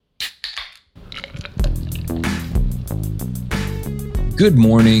Good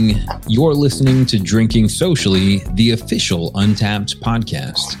morning. You're listening to Drinking Socially, the official Untapped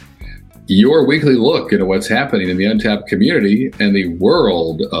podcast. Your weekly look into what's happening in the Untapped community and the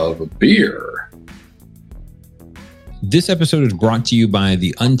world of beer. This episode is brought to you by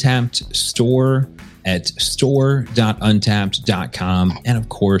the Untapped store at store.untapped.com. And of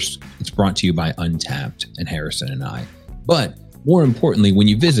course, it's brought to you by Untapped and Harrison and I. But more importantly, when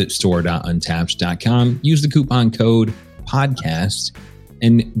you visit store.untapped.com, use the coupon code podcast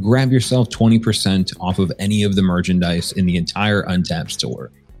and grab yourself 20% off of any of the merchandise in the entire Untapped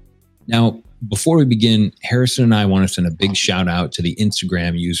store. Now, before we begin, Harrison and I want to send a big shout out to the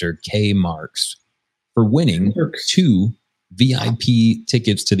Instagram user K Marks for winning 2 VIP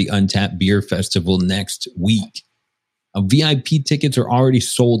tickets to the Untapped Beer Festival next week. VIP tickets are already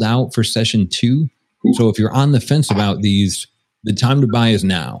sold out for session 2. So if you're on the fence about these, the time to buy is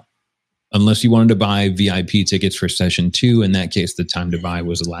now. Unless you wanted to buy VIP tickets for session 2. In that case, the time to buy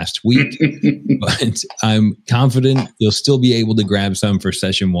was last week. But I'm confident you'll still be able to grab some for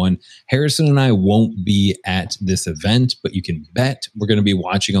session 1. Harrison and I won't be at this event, but you can bet we're going to be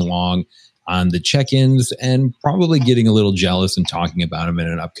watching along on the check-ins and probably getting a little jealous and talking about them in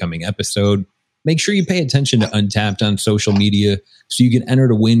an upcoming episode. Make sure you pay attention to Untapped on social media so you can enter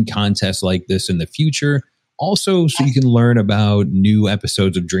to win contests like this in the future. Also, so you can learn about new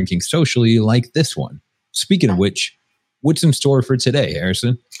episodes of Drinking Socially like this one. Speaking of which, what's in store for today,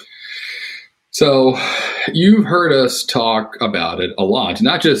 Harrison? So you've heard us talk about it a lot.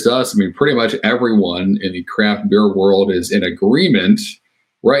 Not just us. I mean, pretty much everyone in the craft beer world is in agreement.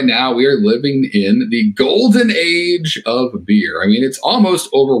 Right now, we are living in the golden age of beer. I mean, it's almost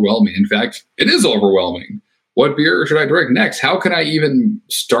overwhelming. In fact, it is overwhelming. What beer should I drink next? How can I even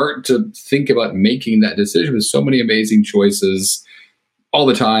start to think about making that decision with so many amazing choices all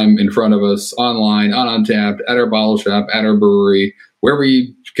the time in front of us, online, on Untapped, at our bottle shop, at our brewery, wherever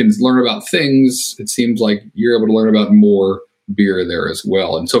you can learn about things. It seems like you're able to learn about more beer there as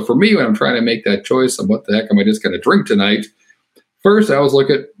well. And so for me, when I'm trying to make that choice on what the heck am I just going to drink tonight, first I always look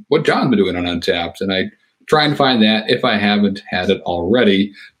at what John's been doing on Untapped, and I try and find that if I haven't had it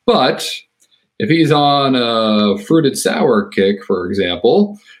already. But if he's on a fruited sour kick, for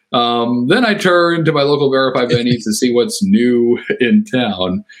example, then I turn to my local verified venues to see what's new in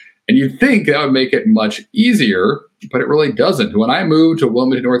town. And you'd think that would make it much easier, but it really doesn't. When I moved to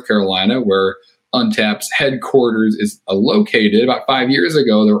Wilmington, North Carolina, where Untapped's headquarters is located, about 5 years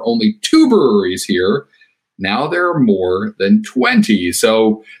ago, there were only 2 breweries here. Now there are more than 20.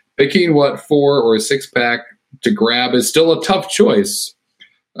 So picking what 4 or 6-pack to grab is still a tough choice.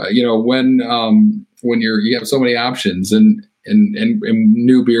 When you have so many options and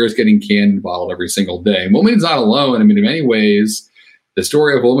new beer is getting canned and bottled every single day. Wilmington's not alone. I mean, in many ways, the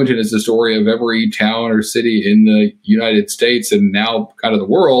story of Wilmington is the story of every town or city in the United States and now kind of the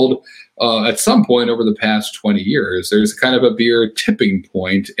world. At some point over the past 20 years, there's kind of a beer tipping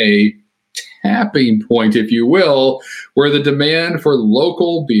point, a tapping point, if you will, where the demand for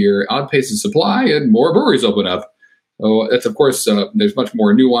local beer outpaces supply and more breweries open up. Oh, that's, of course, there's much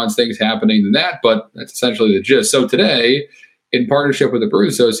more nuanced things happening than that, but that's essentially the gist. So today, in partnership with the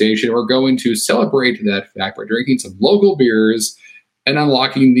Brewers Association, we're going to celebrate that fact by drinking some local beers and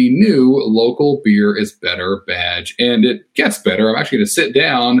unlocking the new Local Beer is Better badge. And it gets better. I'm actually going to sit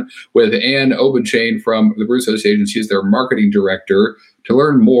down with Ann Obenchain from the Brewers Association. She's their marketing director, to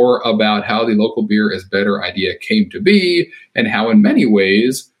learn more about how the Local Beer is Better idea came to be and how, in many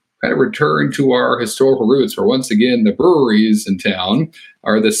ways, kind of return to our historical roots, where once again, the breweries in town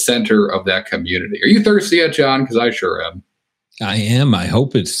are the center of that community. Are you thirsty yet, John? Because I sure am. I am. I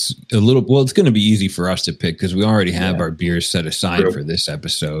hope it's a little, well, it's going to be easy for us to pick because we already have our beers set aside for this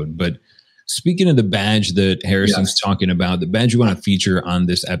episode. But speaking of the badge that Harrison's talking about, the badge we want to feature on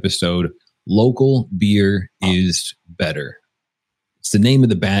this episode, Local Beer is Better. It's the name of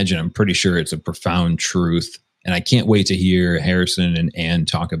the badge, and I'm pretty sure it's a profound truth. And I can't wait to hear Harrison and Ann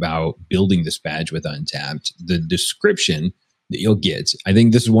talk about building this badge with Untapped. The description that you'll get, I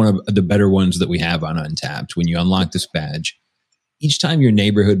think this is one of the better ones that we have on Untapped. When you unlock this badge, each time your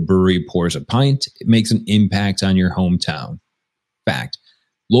neighborhood brewery pours a pint, it makes an impact on your hometown. Fact,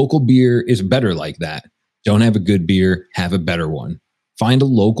 local beer is better like that. Don't have a good beer, have a better one. Find a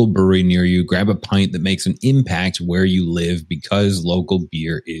local brewery near you, grab a pint that makes an impact where you live because local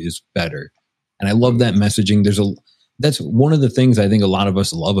beer is better. And I love that messaging. That's one of the things I think a lot of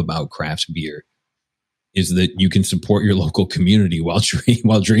us love about craft beer is that you can support your local community while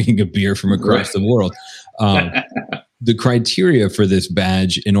drinking a beer from across the world. The criteria for this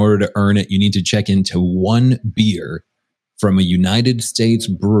badge, in order to earn it, you need to check into one beer from a United States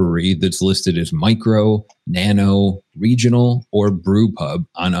brewery that's listed as micro, nano, regional, or brew pub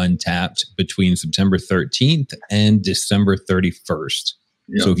on Untapped between September 13th and December 31st.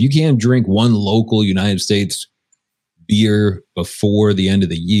 Yep. So if you can't drink one local United States beer before the end of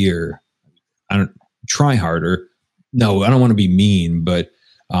the year, try harder. No, I don't want to be mean, but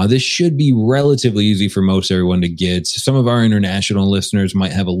this should be relatively easy for most everyone to get. Some of our international listeners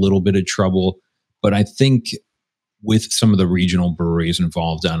might have a little bit of trouble, but I think with some of the regional breweries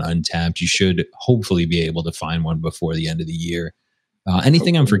involved on Untapped, you should hopefully be able to find one before the end of the year.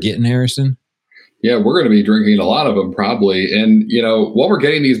 Anything I'm forgetting, Harrison? Yeah, we're going to be drinking a lot of them probably. And, while we're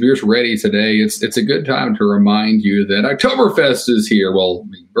getting these beers ready today, it's a good time to remind you that Oktoberfest is here. Well,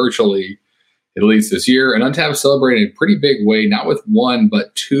 virtually, at least this year. And Untapped celebrating in a pretty big way, not with one,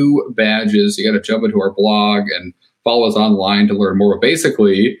 but 2 badges. You got to jump into our blog and follow us online to learn more. But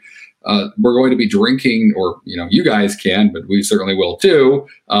basically, we're going to be drinking, or, you guys can, but we certainly will too.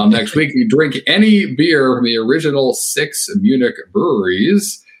 Next week, you drink any beer from the original 6 Munich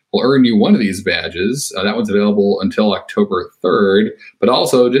breweries. We'll earn you one of these badges. That one's available until October 3rd. But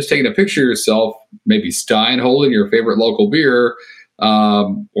also, just taking a picture of yourself, maybe Stein holding your favorite local beer,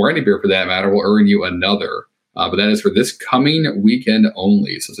 or any beer for that matter, will earn you another. But that is for this coming weekend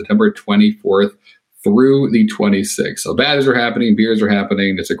only. So September 24th through the 26th. So badges are happening, beers are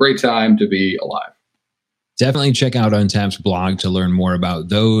happening. It's a great time to be alive. Definitely check out Untapped's blog to learn more about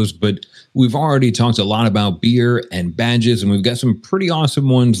those. But we've already talked a lot about beer and badges, and we've got some pretty awesome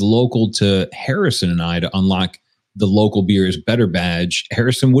ones local to Harrison and I to unlock the local beer is better badge.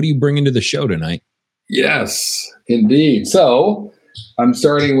 Harrison, what are you bringing to the show tonight? Yes, indeed. So I'm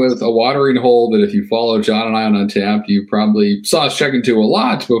starting with a watering hole that if you follow John and I on Untapped, you probably saw us check into a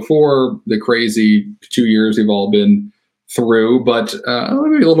lot before the crazy 2 years we've all been through, but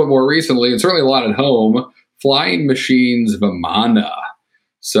maybe a little bit more recently, and certainly a lot at home. Flying Machines Vimana.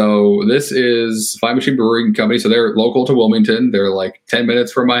 So this is Flying Machine Brewing Company. So they're local to Wilmington. They're like 10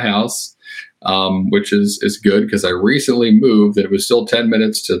 minutes from my house, which is good because I recently moved and it was still 10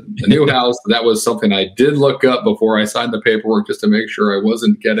 minutes to the new house. That was something I did look up before I signed the paperwork just to make sure I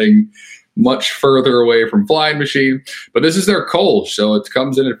wasn't getting much further away from Flying Machine. But this is their Kolsch. So it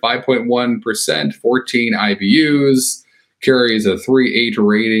comes in at 5.1%, 14 IBUs. Carries a 3.8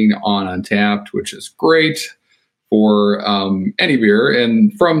 rating on Untapped, which is great for any beer.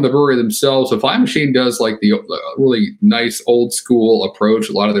 And from the brewery themselves, so Flying Machine does like the really nice old school approach.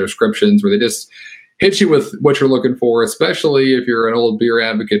 A lot of their descriptions where they just hit you with what you're looking for, especially if you're an old beer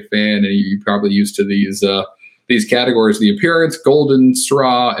advocate fan and you're probably used to these categories: the appearance, golden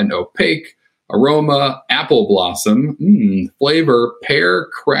straw, and opaque; aroma, apple blossom; flavor, pear,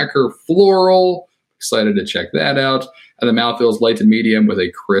 cracker, floral. Excited to check that out. And the mouthfeel is light to medium with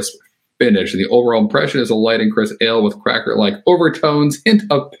a crisp finish. And the overall impression is a light and crisp ale with cracker-like overtones, hint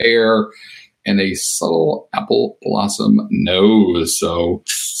of pear, and a subtle apple blossom nose. So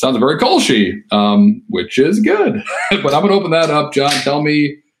sounds very Kolschy, which is good. But I'm going to open that up. John, tell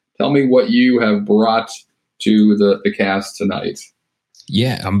me what you have brought to the cast tonight.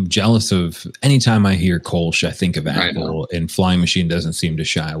 Yeah, I'm jealous of anytime I hear Kolsch, I think of apple, and Flying Machine doesn't seem to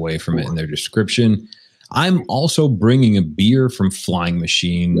shy away from it in their description. I'm also bringing a beer from Flying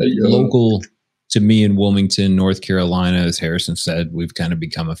Machine, local to me in Wilmington, North Carolina. As Harrison said, we've kind of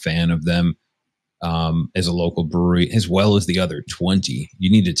become a fan of them as a local brewery, as well as the other 20.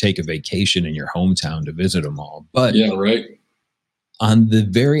 You need to take a vacation in your hometown to visit them all. But yeah, right. On the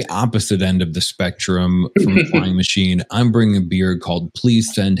very opposite end of the spectrum from Flying Machine, I'm bringing a beer called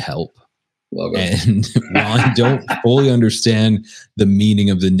Please Send Help. Love it. And while I don't fully understand the meaning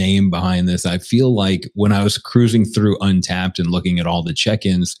of the name behind this, I feel like when I was cruising through Untapped and looking at all the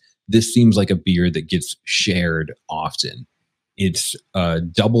check-ins, this seems like a beer that gets shared often. It's a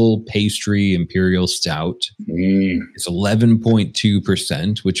double pastry imperial stout. It's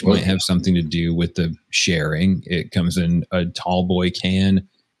 11.2%, which might have something to do with the sharing. It comes in a tall boy can.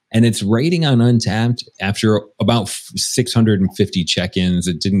 And its rating on Untapped, after about 650 check-ins,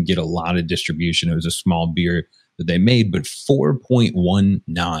 it didn't get a lot of distribution. It was a small beer that they made, but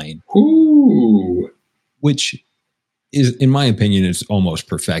 4.19. Ooh. Which is, in my opinion, is almost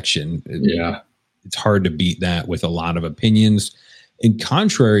perfection. Yeah. It's hard to beat that with a lot of opinions. And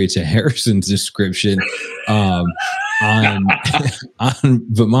contrary to Harrison's description, on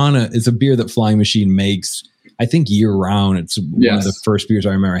Vimana, it's a beer that Flying Machine makes, I think, year round. It's one of the first beers I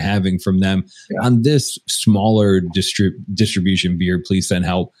remember having from them. Yeah. On this smaller distribution beer, Please Send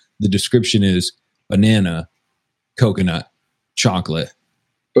Help, the description is banana, coconut, chocolate.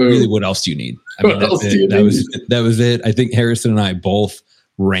 Boom. Really, what else do you need? I mean, that was it. I think Harrison and I both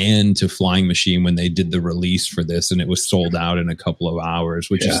ran to Flying Machine when they did the release for this, and it was sold out in a couple of hours,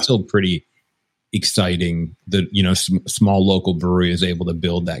 which is still pretty exciting. That, you know, small local brewery is able to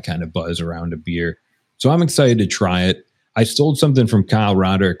build that kind of buzz around a beer. So I'm excited to try it. I stole something from Kyle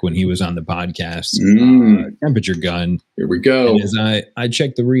Roderick when he was on the podcast, Temperature Gun. Here we go. And as I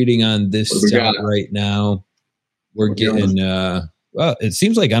check the reading on this stout right now, we're getting, well, it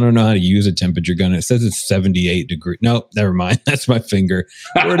seems like I don't know how to use a temperature gun. It says it's 78 degrees. No, never mind. That's my finger.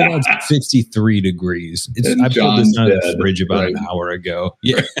 We're at about 63 degrees. I pulled this out of the fridge about an hour ago.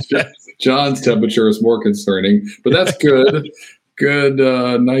 Yeah. John's temperature is more concerning, but that's good. Good,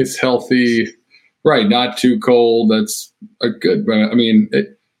 nice, healthy, right, not too cold. That's a good, I mean,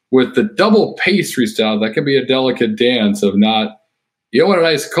 with the double pastry style, that can be a delicate dance of not, you don't want it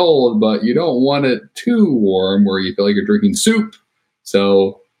ice cold, but you don't want it too warm where you feel like you're drinking soup.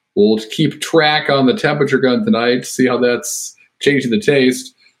 So we'll keep track on the temperature gun tonight, see how that's changing the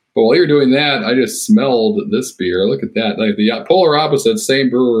taste. But while you're doing that, I just smelled this beer. Look at that. Like the polar opposite, same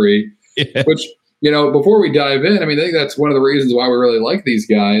brewery, which, you know, before we dive in, I mean, I think that's one of the reasons why we really like these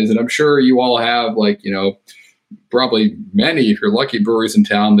guys. And I'm sure you all have, like, you know, probably many, if you're lucky, breweries in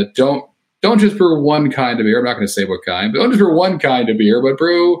town that don't just brew one kind of beer. I'm not going to say what kind, but don't just brew one kind of beer, but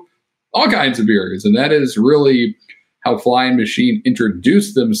brew all kinds of beers. And that is really how Flying Machine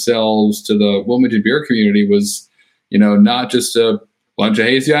introduced themselves to the Wilmington beer community, was, you know, not just a bunch of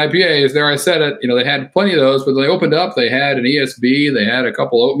hazy IPAs. There, I said it. You know, they had plenty of those, but they opened up. They had an ESB. They had a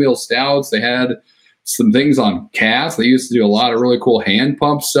couple oatmeal stouts. They had some things on cask. They used to do a lot of really cool hand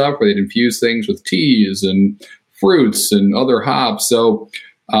pump stuff where they'd infuse things with teas and fruits and other hops. So,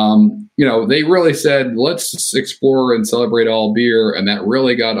 you know, they really said, let's explore and celebrate all beer. And that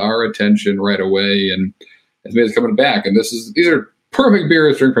really got our attention right away. And it's made us coming back. And these are perfect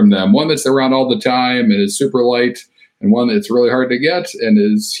beers to drink from them. One that's around all the time and is super light, and one that's really hard to get and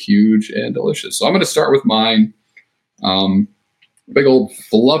is huge and delicious. So I'm going to start with mine. Big old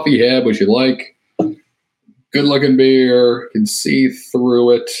fluffy head, which you like. Good looking beer. You can see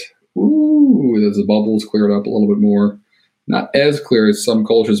through it. Ooh, there's the bubbles cleared up a little bit more. Not as clear as some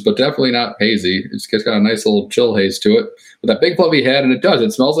Kolsch's, but definitely not hazy. It's got a nice little chill haze to it. With that big fluffy head, and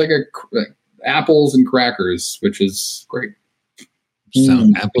it smells like apples and crackers, which is great.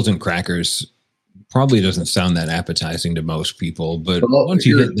 Apples and crackers probably doesn't sound that appetizing to most people, but once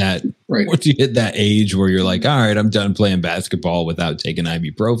you hit that age where you're like, all right, I'm done playing basketball without taking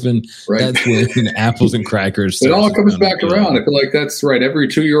ibuprofen, that's when apples and crackers. It all comes back around. I feel like that's right. Every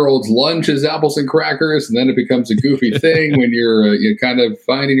 2-year-old's lunch is apples and crackers, and then it becomes a goofy thing when you're kind of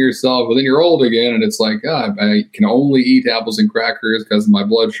finding yourself, well, then you're old again, and it's like, I can only eat apples and crackers because of my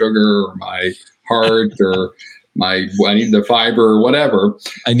blood sugar or my heart or I need the fiber or whatever.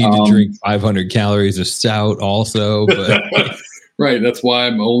 I need to drink 500 calories of stout also. But right. That's why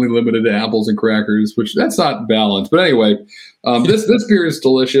I'm only limited to apples and crackers, which that's not balanced. But anyway, this beer is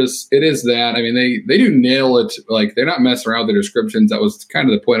delicious. It is that. I mean, they do nail it. Like, they're not messing around with the descriptions. That was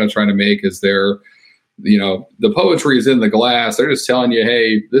kind of the point I was trying to make, is the poetry is in the glass. They're just telling you,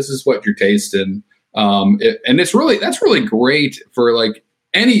 hey, this is what you're tasting. And that's really great for like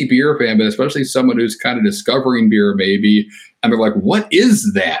any beer fan, but especially someone who's kind of discovering beer maybe, and they're like, what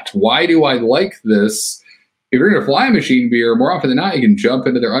is that? Why do I like this? If you're in a Flying Machine beer, more often than not, you can jump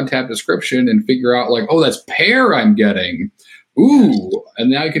into their Untappd description and figure out like, oh, that's pear I'm getting. Ooh. And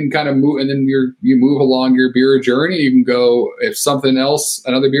now you can kind of move, and then you move along your beer journey. You can go, if something else,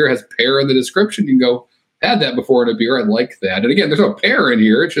 another beer has pear in the description, you can go, had that before in a beer. I like that. And again, there's no pear in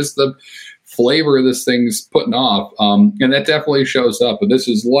here. It's just the flavor this thing's putting off, and that definitely shows up. But this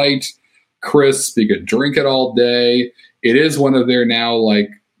is light, crisp. You could drink it all day. It is one of their now, like,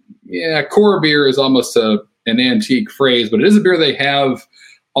 core beer is almost an antique phrase, but it is a beer they have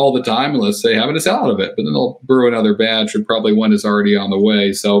all the time unless they have a salad of it. But then they'll brew another batch, or probably one is already on the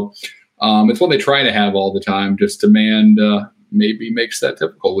way. So it's one they try to have all the time. Just demand maybe makes that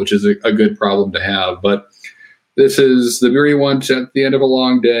difficult, which is a good problem to have. But this is the beer you want at the end of a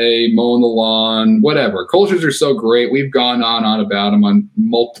long day, mowing the lawn, whatever. Kolsch's are so great. We've gone on about them on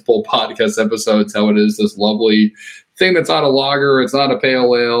multiple podcast episodes, how it is this lovely thing that's not a lager. It's not a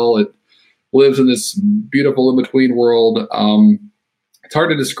pale ale. It lives in this beautiful in-between world. It's hard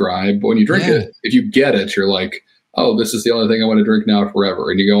to describe, but when you drink it, if you get it, you're like, oh, this is the only thing I want to drink now forever.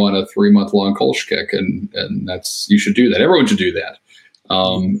 And you go on a 3-month-long Kolsch kick, and that's, you should do that. Everyone should do that.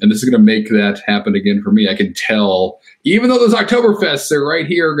 And this is going to make that happen again for me. I can tell, even though those Oktoberfests are right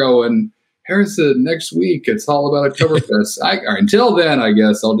here going, here's the next week. It's all about Oktoberfest. Until then, I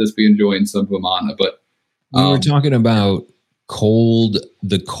guess I'll just be enjoying some Vamana. But we were talking about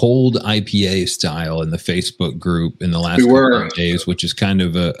the cold IPA stile in the Facebook group in the last couple of days, which is kind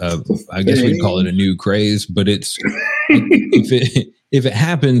of I guess we'd call it a new craze, but it's if it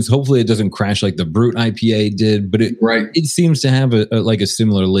happens, hopefully it doesn't crash like the Brute IPA did, but it seems to have a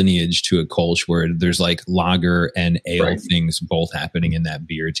similar lineage to a Kolsch where there's like lager and ale things both happening in that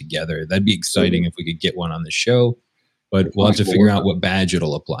beer together. That'd be exciting if we could get one on the show, but we'll have to figure out what badge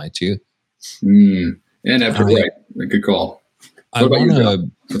it'll apply to. And after a good call. I want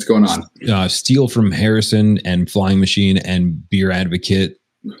to what's going on? Steal from Harrison and Flying Machine and Beer Advocate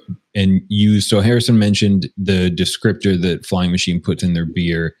and use. So Harrison mentioned the descriptor that Flying Machine puts in their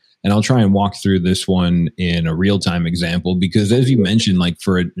beer, and I'll try and walk through this one in a real time example because, as you mentioned, like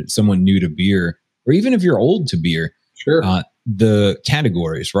for someone new to beer, or even if you're old to beer, the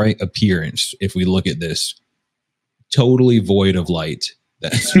categories, right? Appearance. If we look at this, totally void of light.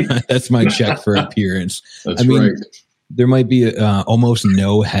 That's my check for appearance. That's right. There might be almost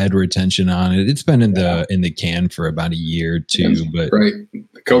no head retention on it. It's been in the can for about a year or two, but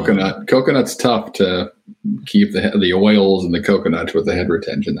the coconut's tough to keep the oils and the coconut with the head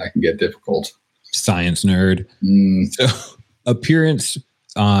retention. That can get difficult. Science nerd. So appearance,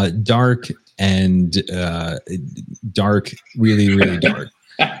 dark and dark, really, really dark.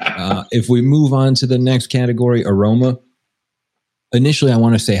 If we move on to the next category, aroma. Initially, I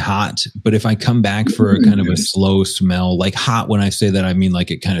want to say hot, but if I come back for a kind of a slow smell, like hot, when I say that, I mean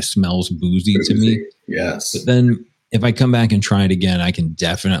like it kind of smells boozy to me. Yes. But then if I come back and try it again, I can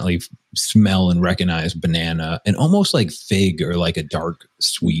definitely smell and recognize banana and almost like fig or like a dark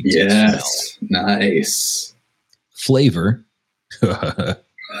sweet smell. Nice. Flavor. I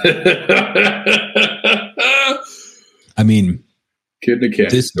mean,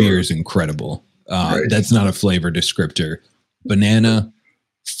 this beer is incredible. That's not a flavor descriptor. Banana,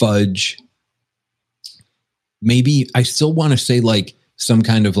 fudge, maybe I still want to say like some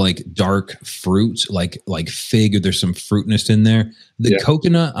kind of like dark fruit, like fig, or there's some fruitness in there. The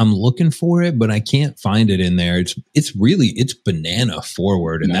coconut, I'm looking for it, but I can't find it in there. It's banana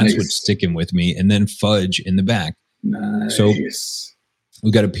forward, and that's what's sticking with me. And then fudge in the back. Nice. So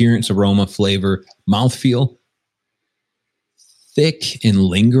we've got appearance, aroma, flavor, mouthfeel. Thick and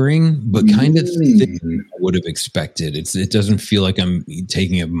lingering, but kind of thick than I would have expected. It doesn't feel like I'm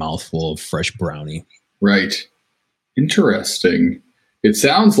taking a mouthful of fresh brownie. Right. Interesting. It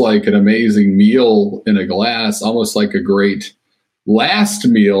sounds like an amazing meal in a glass, almost like a great last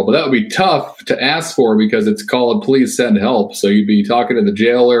meal, but that would be tough to ask for because it's called Please Send Help. So you'd be talking to the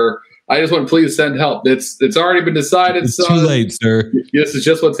jailer. I just want please send help. It's already been decided. It's too late, sir. This is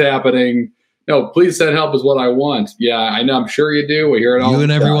just what's happening. No, please send help is what I want. Yeah, I know. I'm sure you do. We hear it all. You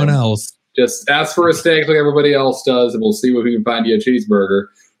and everyone else. Just ask for a steak like everybody else does, and we'll see if we can find you a cheeseburger.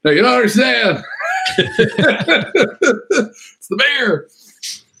 No, you don't understand. It's the beer.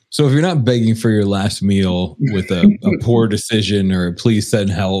 So if you're not begging for your last meal with a poor decision or please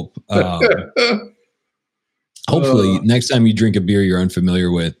send help, hopefully next time you drink a beer you're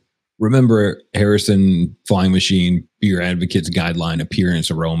unfamiliar with, remember Harrison Flying Machine Beer Advocate's guideline: appearance,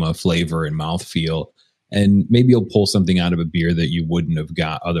 aroma, flavor, and mouthfeel. And maybe you'll pull something out of a beer that you wouldn't have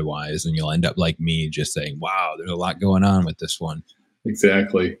got otherwise, and you'll end up like me, just saying, "Wow, there's a lot going on with this one."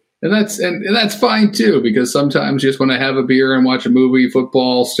 Exactly, and that's fine too, because sometimes you just want to have a beer and watch a movie,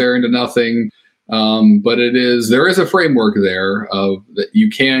 football, stare into nothing. But there is a framework there that you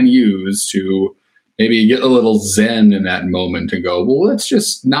can use to maybe get a little zen in that moment and go, well, let's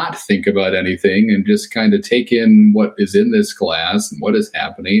just not think about anything and just kind of take in what is in this glass and what is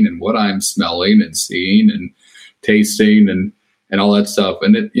happening and what I'm smelling and seeing and tasting and all that stuff.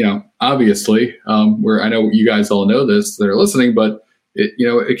 And it, obviously, I know you guys all know this that are listening, but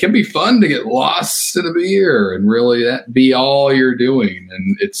it can be fun to get lost in a beer and really that be all you're doing.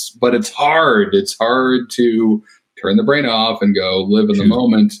 And it's hard. It's hard to turn the brain off and go live in the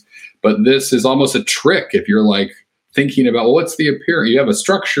moment. But this is almost a trick if you're like thinking about, well, what's the appearance? You have a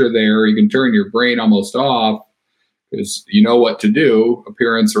structure there. You can turn your brain almost off because you know what to do: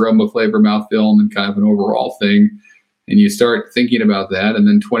 appearance, aroma, flavor, mouthfeel, and then kind of an overall thing. And you start thinking about that, and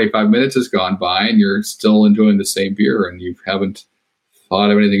then 25 minutes has gone by, and you're still enjoying the same beer, and you haven't thought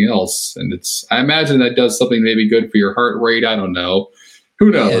of anything else. And I imagine that does something maybe good for your heart rate. I don't know.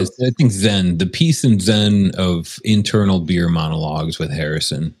 Who knows? Yeah, I think zen, the peace and zen of internal beer monologues with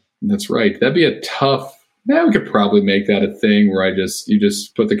Harrison. That's right. That'd be a tough. Yeah, we could probably make that a thing where you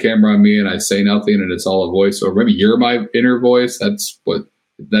just put the camera on me and I say nothing and it's all a voiceover. Maybe you're my inner voice. That's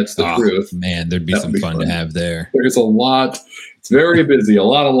the truth. Man, there'd be some fun to have there. There's a lot. It's very busy. A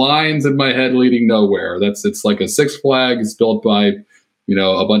lot of lines in my head leading nowhere. It's like a Six Flags built by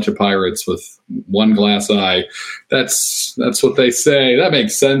a bunch of pirates with one glass eye. That's what they say. That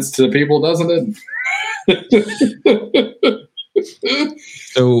makes sense to people, doesn't it?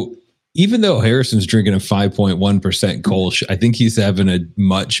 So even though Harrison's drinking a 5.1% Kolsch, I think he's having a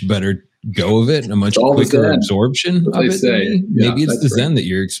much better go of it, a much quicker absorption of it. Say. Maybe it's the Zen that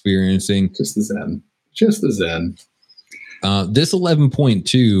you're experiencing. Just the Zen. Just the Zen. This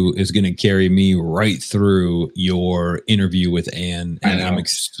 11.2 is going to carry me right through your interview with Anne, and I'm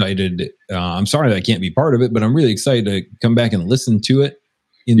excited. I'm sorry that I can't be part of it, but I'm really excited to come back and listen to it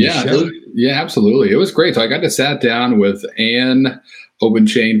in the show. Yeah, absolutely. It was great. So I got to sat down with Anne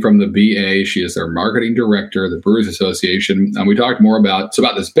Obenchain from the BA. She is our marketing director of the Brewers Association. And we talked more about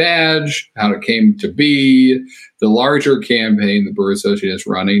this badge, how it came to be, the larger campaign the Brewers Association is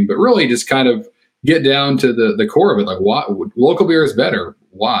running, but really just kind of get down to the core of it, like why local beer is better.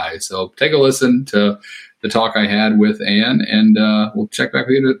 Why? So take a listen to the talk I had with Anne, and we'll check back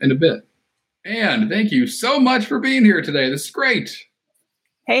with you in a bit. Anne, thank you so much for being here today. This is great.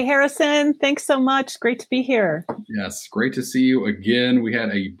 Hey, Harrison. Thanks so much. Great to be here. Yes, great to see you again. We had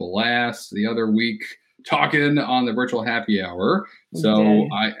a blast the other week talking on the virtual happy hour. So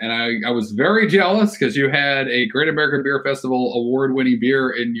I was very jealous because you had a Great American Beer Festival award-winning beer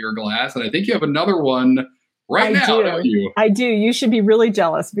in your glass, and I think you have another one now, don't you? I do. You should be really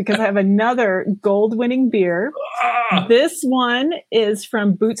jealous because I have another gold-winning beer. This one is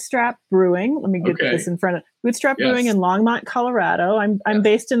from Bootstrap Brewing. Let me get this in front of Bootstrap Brewing in Longmont, Colorado. I'm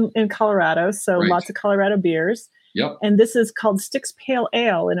based in Colorado, so lots of Colorado beers. Yep. And this is called Styx Pale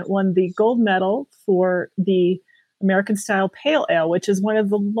Ale, and it won the gold medal for the American Style Pale Ale, which is one of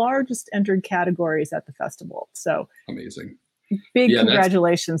the largest entered categories at the festival. So amazing. Big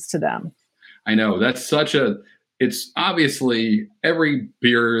congratulations to them. I know. It's obviously every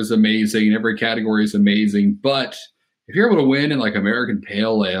beer is amazing, every category is amazing, but if you're able to win in like American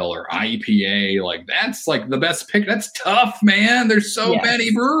Pale Ale or IPA, like that's like the best pick. That's tough, man. There's so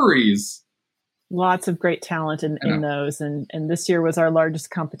many breweries. Lots of great talent in those. And this year was our largest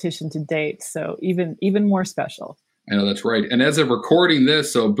competition to date. So even more special. I know, that's right. And as of recording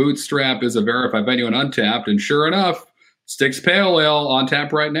this, so Bootstrap is a verified venue on Untapped. And sure enough, Styx Pale Ale on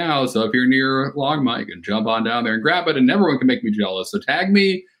tap right now. So if you're near Longmont, you can jump on down there and grab it. And everyone can make me jealous. So tag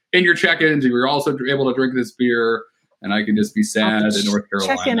me in your check-ins if you're also able to drink this beer. And I can just be sad in North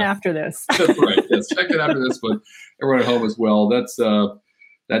Carolina. Check in after this. That's right. Yes, check in after this, but everyone at home as well. That's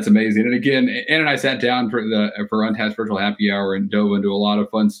amazing. And again, Anne and I sat down for Untapped Virtual Happy Hour and dove into a lot of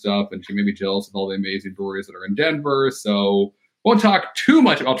fun stuff. And she made me jealous of all the amazing breweries that are in Denver. So won't talk too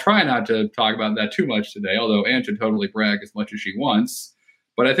much. I'll try not to talk about that too much today, although Anne should totally brag as much as she wants.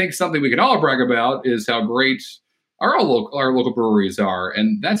 But I think something we can all brag about is how great our local breweries are.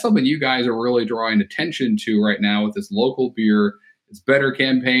 And that's something you guys are really drawing attention to right now with this local beer is better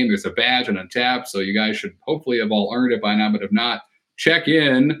campaign. There's a badge on Untapped. So you guys should hopefully have all earned it by now, but if not, check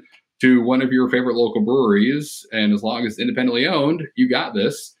in to one of your favorite local breweries. And as long as it's independently owned, you got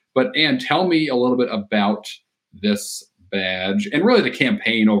this. But Anne, tell me a little bit about this badge and really the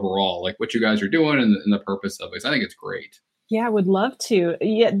campaign overall, like what you guys are doing and the purpose of it. I think it's great. Yeah, I would love to.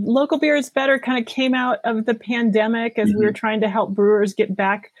 Yeah, Local Beer is Better kind of came out of the pandemic as we were trying to help brewers get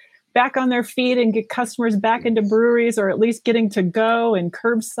back on their feet and get customers back into breweries, or at least getting to go and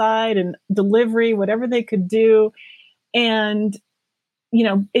curbside and delivery, whatever they could do. And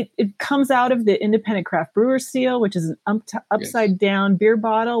it comes out of the Independent Craft Brewer Seal, which is an upside down beer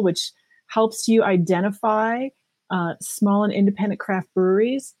bottle, which helps you identify small and independent craft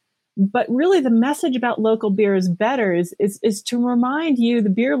breweries. But really the message about Local Beer is Better is to remind you, the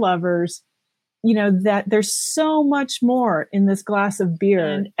beer lovers, that there's so much more in this glass of beer.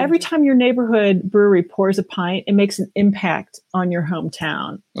 And every time your neighborhood brewery pours a pint, it makes an impact on your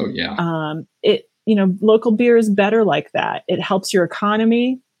hometown. Oh, yeah. Local beer is better like that. It helps your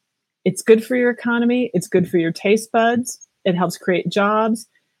economy. It's good for your economy. It's good for your taste buds. It helps create jobs.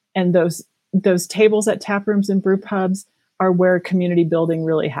 And those tables at tap rooms and brew pubs are where community building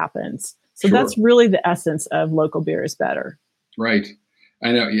really happens. So that's really the essence of Local Beer is Better. Right.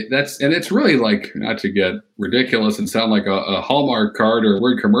 I know and it's really like, not to get ridiculous and sound like a Hallmark card or a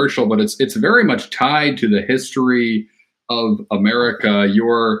word commercial, but it's very much tied to the history of America.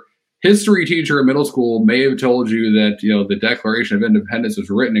 Your history teacher in middle school may have told you that, the Declaration of Independence was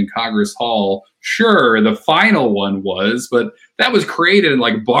written in Congress Hall. Sure, the final one was, but that was created in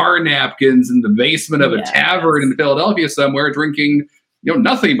like bar napkins in the basement of a tavern in Philadelphia somewhere, drinking,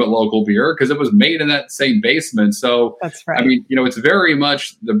 nothing but local beer because it was made in that same basement. So that's right. I mean, it's very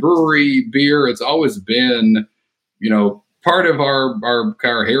much the brewery beer. It's always been, part of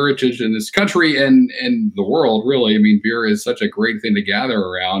our heritage in this country and the world, really. I mean, beer is such a great thing to gather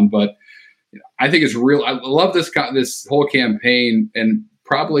around, but I think it's real. I love this whole campaign, and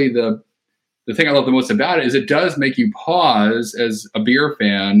probably the thing I love the most about it is it does make you pause as a beer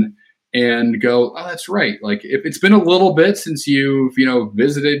fan and go, oh, that's right. Like, if it's been a little bit since you've,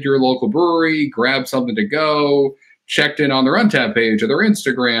 visited your local brewery, grabbed something to go, checked in on their Untappd page or their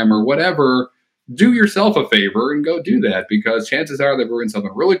Instagram or whatever, do yourself a favor and go do that, because chances are they're brewing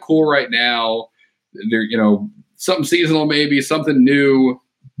something really cool right now. They're, something seasonal, maybe something new.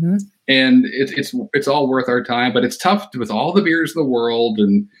 Mm-hmm. And it's all worth our time, but it's tough with all the beers in the world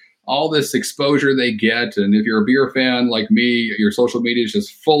and all this exposure they get. And if you're a beer fan like me, your social media is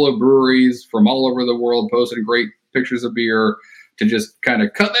just full of breweries from all over the world posting great pictures of beer, to just kind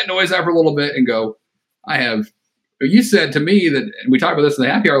of cut that noise out for a little bit and go, you said to me that, and we talked about this in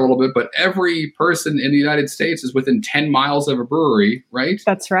the happy hour a little bit, but every person in the United States is within 10 miles of a brewery, right?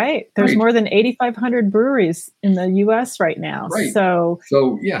 That's right. There's more than 8,500 breweries in the U.S. right now. Right. So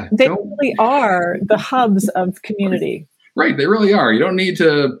yeah, they really are the hubs of community. Right. They really are. You don't need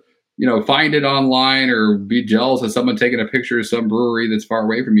to, find it online or be jealous of someone taking a picture of some brewery that's far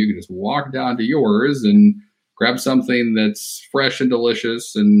away from you. You can just walk down to yours and grab something that's fresh and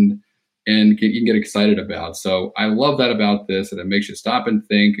delicious and you can get excited about. So I love that about this, and it makes you stop and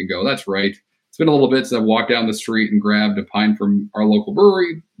think and go, that's right. It's been a little bit since I walked down the street and grabbed a pint from our local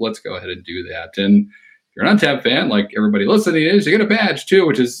brewery. Let's go ahead and do that. And if you're an Untappd fan, like everybody listening is, you get a badge too,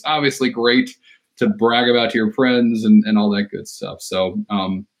 which is obviously great to brag about to your friends and all that good stuff. So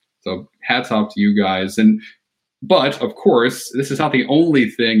hats off to you guys. But of course, this is not the only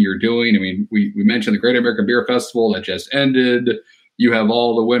thing you're doing. I mean, we mentioned the Great American Beer Festival that just ended. You have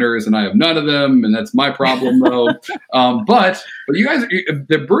all the winners and I have none of them, and that's my problem though. But you guys,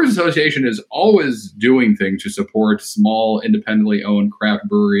 the Brewers Association is always doing things to support small, independently owned craft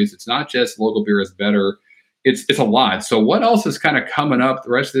breweries. It's not just local beer is better. It's a lot. So what else is kind of coming up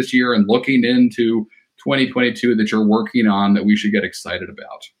the rest of this year and looking into 2022 that you're working on that we should get excited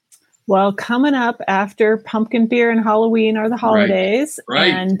about? Well, coming up after pumpkin beer and Halloween are the holidays.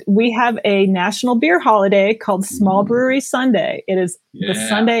 Right. And we have a national beer holiday called Small Brewery Sunday. It is the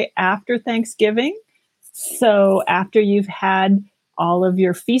Sunday after Thanksgiving. So after you've had all of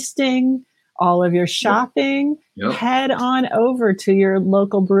your feasting, all of your shopping, head on over to your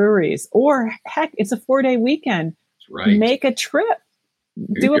local breweries. Or heck, it's a 4-day weekend. That's right. Make a trip.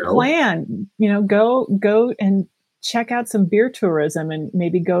 Do a plan. Go and check out some beer tourism and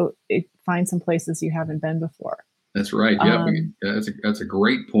maybe go find some places you haven't been before. That's right. Yeah, that's a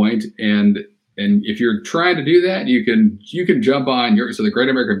great point. And if you're trying to do that, you can jump on the Great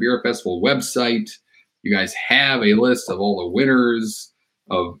American Beer Festival website. You guys have a list of all the winners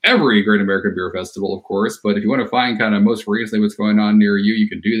of every Great American Beer Festival, of course. But if you want to find kind of most recently what's going on near you, you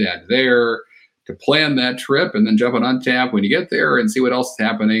can do that there to plan that trip, and then jump on Untappd when you get there and see what else is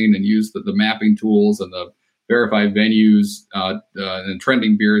happening, and use the mapping tools and the verified venues and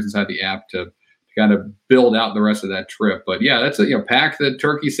trending beers inside the app to kind of build out the rest of that trip. But yeah, that's pack the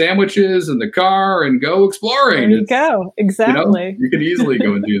turkey sandwiches in the car and go exploring. There you go. Exactly. You can easily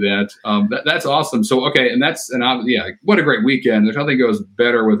go and do that. That's awesome. So, okay. And what a great weekend. There's nothing goes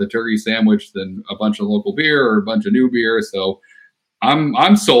better with a turkey sandwich than a bunch of local beer or a bunch of new beer. So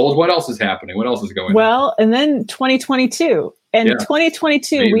I'm sold. What else is happening? What else is going on? Well, and then 2022. And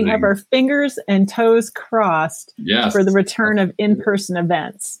 2022, amazing. We have our fingers and toes crossed for the return of in-person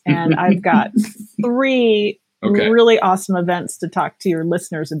events. And I've got 3 really awesome events to talk to your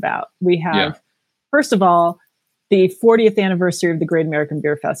listeners about. We have, first of all, the 40th anniversary of the Great American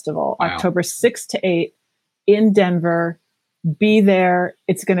Beer Festival, October 6th to 8th in Denver. Be there.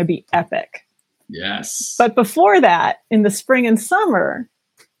 It's going to be epic. Yes. But before that, in the spring and summer,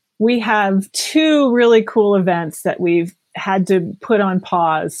 we have 2 really cool events that we've had to put on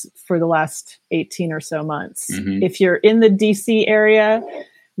pause for the last 18 or so months. Mm-hmm. If you're in the DC area,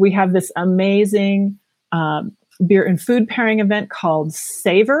 we have this amazing beer and food pairing event called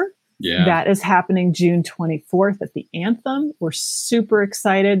Savor. Yeah. That is happening June 24th at the Anthem. We're super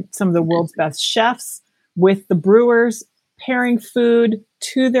excited. Some of the world's best chefs with the brewers pairing food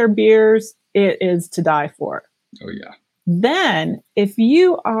to their beers. It is to die for. Oh, yeah. Then if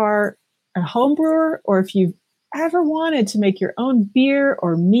you are a home brewer, or if you've ever wanted to make your own beer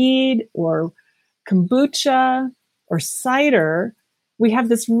or mead or kombucha or cider, we have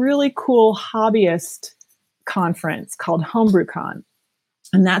this really cool hobbyist conference called HomebrewCon.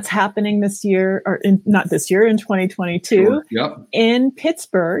 And that's happening this year, or not this year, in 2022 in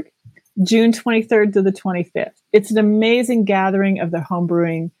Pittsburgh, June 23rd to the 25th. It's an amazing gathering of the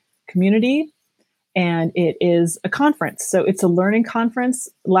homebrewing community. and it is a conference. So it's a learning conference.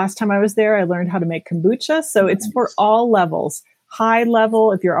 Last time I was there, I learned how to make kombucha. So it's for all levels. High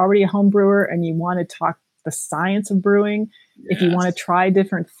level, if you're already a home brewer and you want to talk the science of brewing, if you want to try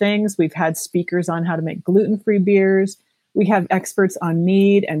different things, we've had speakers on how to make gluten-free beers. We have experts on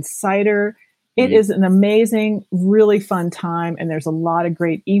mead and cider. It is an amazing, really fun time, and there's a lot of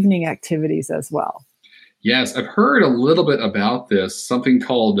great evening activities as well. Yes, I've heard a little bit about this, something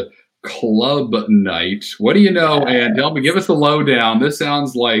called Club Night. What do you know, Ann? Tell me, give us the lowdown. This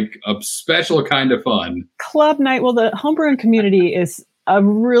sounds like a special kind of fun. Club Night, well, the homebrewing community is a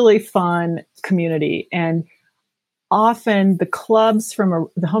really fun community, and often the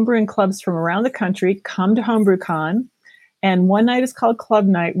homebrewing clubs from around the country come to HomebrewCon, and one night is called Club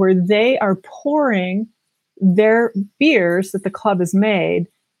Night, where they are pouring their beers that the club has made.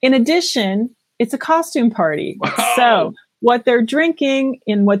 In addition, it's a costume party. Wow. So what they're drinking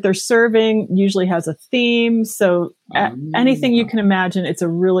and what they're serving usually has a theme. So anything you can imagine, it's a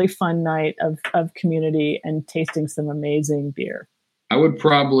really fun night of community and tasting some amazing beer. I would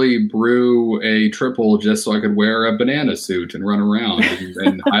probably brew a triple just so I could wear a banana suit and run around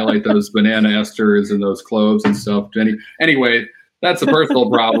and highlight those banana esters and those cloves and stuff. Anyway, that's a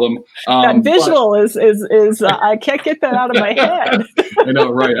personal problem. That visual is I can't get that out of my head. I know,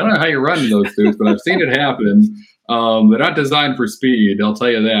 right? I don't know how you're running those suits, but I've seen it happen. They're not designed for speed, I'll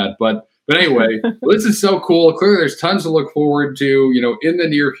tell you that. But anyway, this is so cool. Clearly, there's tons to look forward to, in the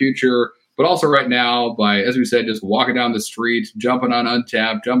near future. But also right now, by, as we said, just walking down the street, jumping on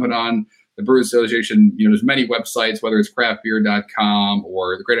Untappd, jumping on the Brewers Association. There's many websites, whether it's craftbeer.com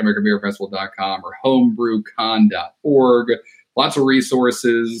or the Great American Beer Festival.com or homebrewcon.org. Lots of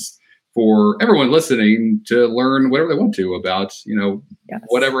resources for everyone listening to learn whatever they want to about,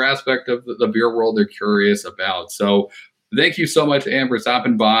 whatever aspect of the beer world they're curious about. So thank you so much, Ann, for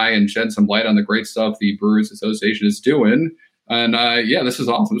stopping by and shedding some light on the great stuff the Brewers Association is doing. And this is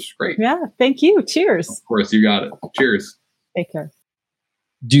awesome. This is great. Yeah, thank you. Cheers. Of course, you got it. Cheers. Take care.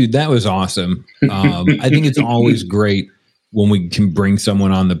 Dude, that was awesome. I think it's always great when we can bring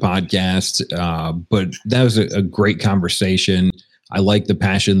someone on the podcast. But that was a great conversation. I like the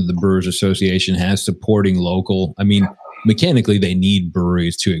passion that the Brewers Association has supporting local. I mean, mechanically, they need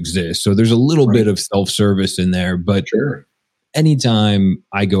breweries to exist. So there's a little bit of self-service in there. But anytime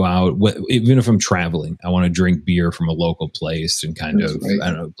I go out, even if I'm traveling, I want to drink beer from a local place and kind of, I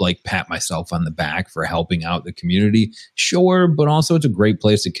don't know, like pat myself on the back for helping out the community. Sure, but also it's a great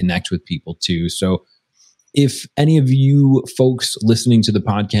place to connect with people too. So if any of you folks listening to the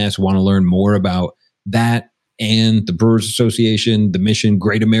podcast want to learn more about that and the Brewers Association, the Mission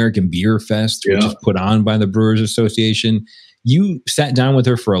Great American Beer Fest, which is put on by the Brewers Association, you sat down with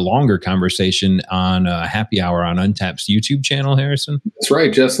her for a longer conversation on Happy Hour on Untappd's YouTube channel, Harrison. That's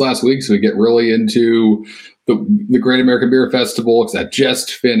right. Just last week. So we get really into the Great American Beer Festival. It's that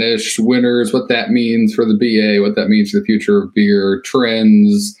just finished, winners, what that means for the BA, what that means for the future of beer,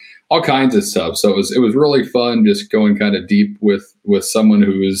 trends, all kinds of stuff. So it was really fun just going kind of deep with someone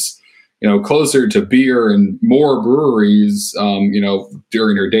who's, closer to beer and more breweries,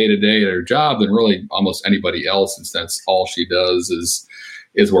 during her day-to-day at her job than really almost anybody else, since that's all she does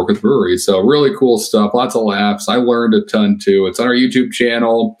is work with breweries. So really cool stuff, lots of laughs. I learned a ton too. It's on our YouTube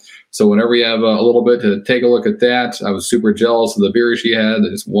channel. So whenever you have a little bit to take a look at that, I was super jealous of the beer she had.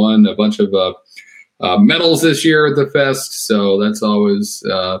 That just won a bunch of medals this year at the fest. So that's always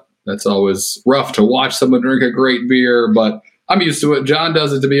rough to watch someone drink a great beer, but I'm used to it. John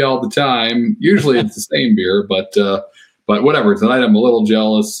does it to me all the time. Usually it's the same beer, but whatever. Tonight I'm a little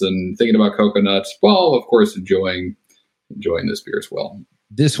jealous and thinking about coconut. Well, of course, enjoying this beer as well.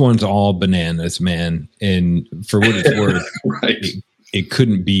 This one's all bananas, man. And for what it's worth, it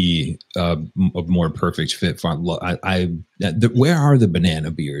couldn't be a more perfect fit for. Where are the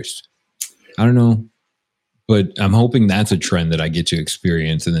banana beers? I don't know. But I'm hoping that's a trend that I get to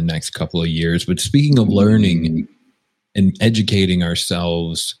experience in the next couple of years. But speaking of learning and educating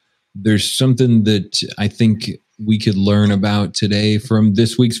ourselves, there's something that I think we could learn about today from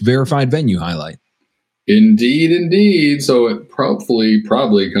this week's Verified Venue highlight. Indeed. So it probably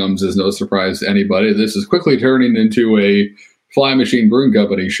comes as no surprise to anybody. This is quickly turning into a Fly Machine Brewing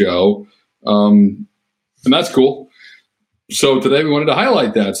Company show. And that's cool. So today we wanted to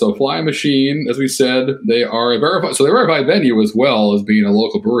highlight that. So Fly Machine, as we said, they are a verified. So they're a verified venue as well as being a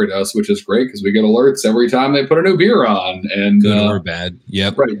local brewery to us, which is great because we get alerts every time they put a new beer on. And good or bad,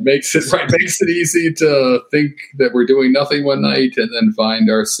 yep. Makes it easy to think that we're doing nothing one night and then find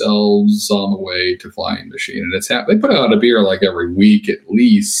ourselves on the way to Flying Machine. And they put out a beer like every week at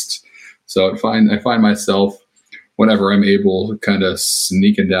least. So I find myself whenever I'm able, kind of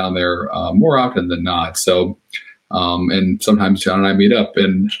sneaking down there more often than not. So, and sometimes John and I meet up,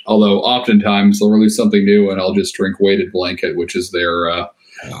 and although oftentimes they'll release something new and I'll just drink Weighted Blanket, which is their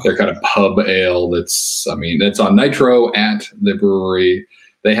kind of pub ale. That's on Nitro at the brewery.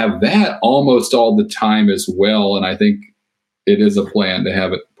 They have that almost all the time as well. And I think it is a plan to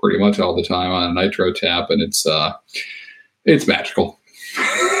have it pretty much all the time on a Nitro tap. And it's magical.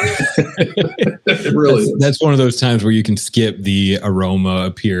 It really is. That's one of those times where you can skip the aroma,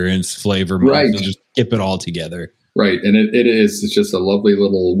 appearance, flavor, right? Just skip it all together. Right. And it's just a lovely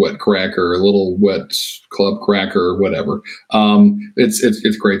little wet cracker, a little wet club cracker, whatever.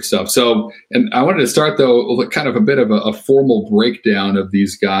 It's great stuff. So, and I wanted to start though, with kind of a bit of a formal breakdown of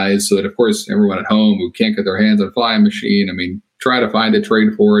these guys so that, of course, everyone at home who can't get their hands on a Flying Machine, try to find a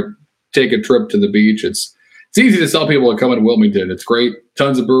trade for it, take a trip to the beach. It's easy to sell people to come into Wilmington. It's great.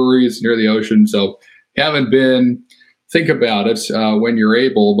 Tons of breweries near the ocean. So haven't been, think about it when you're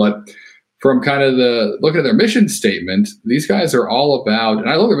able, but from kind of look at their mission statement, these guys are all about, and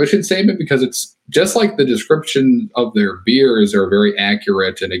I love their mission statement because it's just like the description of their beers are very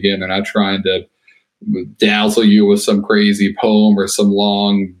accurate. And again, they're not trying to dazzle you with some crazy poem or some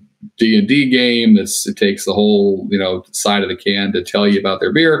long D&D game. It takes the whole, side of the can to tell you about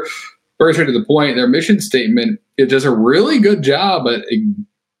their beer. Very straight to the point. Their mission statement, it does a really good job at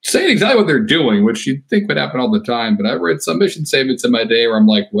saying exactly what they're doing, which you'd think would happen all the time. But I've read some mission statements in my day where I'm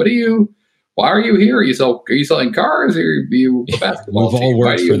like, why are you here? Are you selling cars, or are you a basketball We've team? all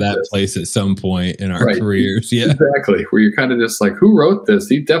worked for that place at some point in our careers. Yeah, exactly. Where you're kind of just like, who wrote this?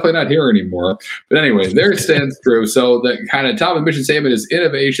 He's definitely not here anymore. But anyway, there stands true. So the kind of top of the mission statement is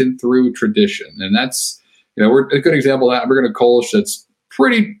innovation through tradition. And that's, we're a good example of that. We're going to Kolsch that's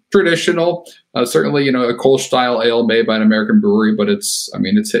pretty traditional. Certainly, a Kolsch style ale made by an American brewery, but it's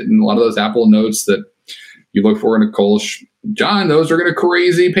hitting a lot of those apple notes that you look for in a Kolsch. John, those are going to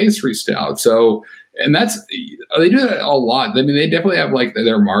crazy pastry stout. So, and they do that a lot. They definitely have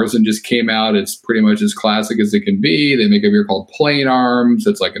their Marzen just came out. It's pretty much as classic as it can be. They make a beer called Plain Arms.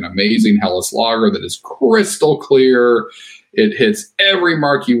 It's like an amazing Helles lager that is crystal clear. It hits every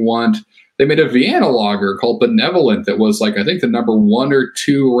mark you want. They made a Vienna lager called Benevolent that was I think the number 1 or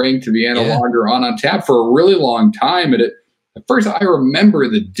 2 ranked Vienna lager on tap for a really long time. And at first, I remember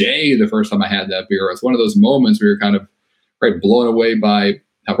the first time I had that beer. It's one of those moments where you're kind of blown away by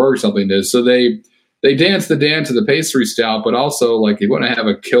how perfect something is. So they dance the dance of the pastry stout, but also you want to have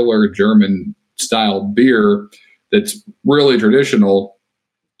a killer German style beer that's really traditional.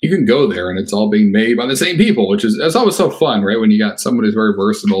 You can go there and it's all being made by the same people, that's always so fun, right? When you got someone who's very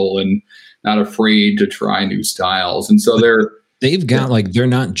versatile and not afraid to try new styles. And so they've got they're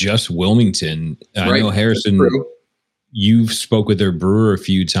not just Wilmington. I know Harrison, you've spoke with their brewer a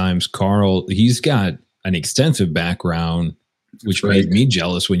few times. Carl, he's got an extensive background, which made me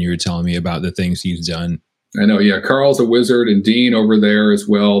jealous when you were telling me about the things he's done. I know. Yeah. Carl's a wizard, and Dean over there as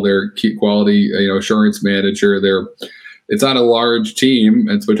well. Their key quality, assurance manager. It's not a large team,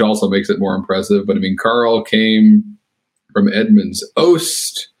 which also makes it more impressive. But Carl came from Edmunds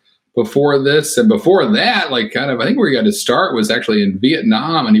Ost before this. And before that, I think where he got to start was actually in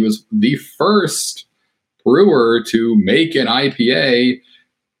Vietnam. And he was the first brewer to make an IPA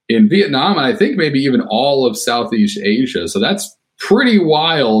in Vietnam, and I think maybe even all of Southeast Asia. So that's pretty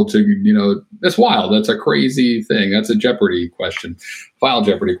wild that's wild. That's a crazy thing. That's a Jeopardy question, file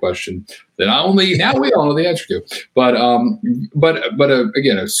Jeopardy question that now we all know the answer to. But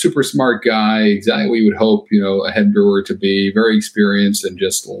again, a super smart guy, exactly what you would hope, a head brewer to be, very experienced and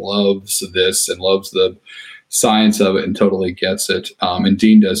just loves this and loves the science of it and totally gets it. And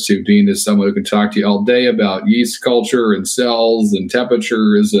Dean does too. Dean is someone who can talk to you all day about yeast culture and cells and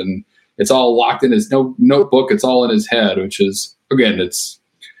temperatures, and it's all locked in his notebook. It's all in his head, which is, again,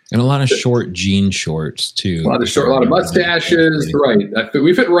 and a lot of short jean shorts too. A lot of mustaches, right?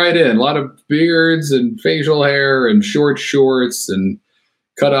 We fit right in. A lot of beards and facial hair and short shorts and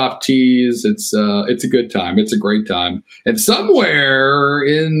cut off tees. It's a good time. It's a great time. And somewhere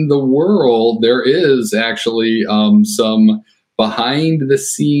in the world, there is actually some behind the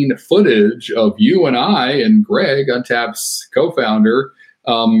scene footage of you and I and Greg, Untapt's co-founder,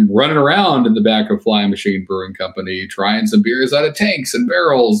 running around in the back of Flying Machine Brewing Company, trying some beers out of tanks and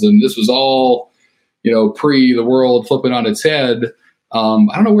barrels. And this was all, pre the world flipping on its head. I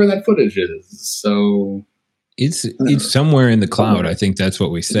don't know where that footage is. So it's somewhere in the cloud. I think that's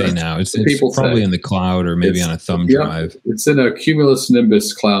what we say now. It's probably in the cloud or maybe on a thumb drive. It's in a cumulus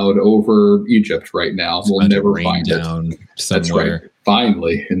nimbus cloud over Egypt right now. We'll never find it. Somewhere.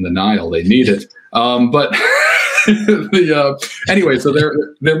 Finally, in the Nile, they need it. But anyway, so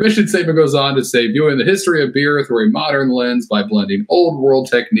their mission statement goes on to say, viewing the history of beer through a modern lens by blending old world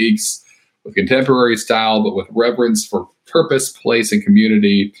techniques with contemporary style, but with reverence for purpose, place, and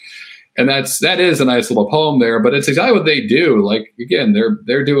community. And that is a nice little poem there, but it's exactly what they do. Like, again,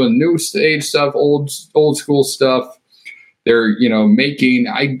 they're doing new stage stuff, old school stuff. They're, making,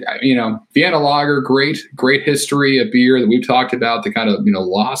 Vienna Lager, great history of beer that we've talked about, the kind of,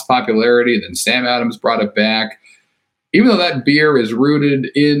 lost popularity. And then Sam Adams brought it back. Even though that beer is rooted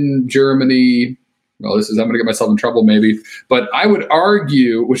in Germany, I'm going to get myself in trouble maybe, but I would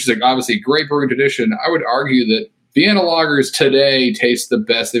argue, which is obviously a great brewing tradition, I would argue that Vienna lagers today taste the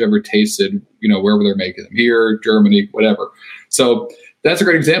best they've ever tasted, wherever they're making them, here, Germany, whatever. So that's a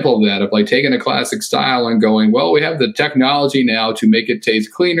great example of that, of like taking a classic style and going, well, we have the technology now to make it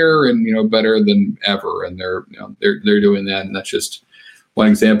taste cleaner and, better than ever. And they're doing that. And that's just one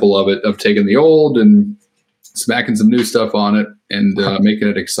example of it, of taking the old and smacking some new stuff on it and making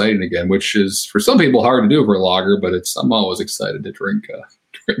it exciting again, which is for some people hard to do for a lager, but I'm always excited to drink a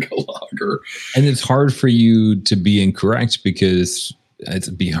lager. And it's hard for you to be incorrect, because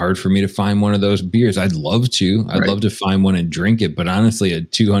it'd be hard for me to find one of those beers. I'd love to. I'd love to find one and drink it, but honestly, a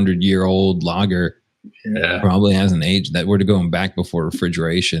 200-year-old lager probably hasn't aged. That we're going back before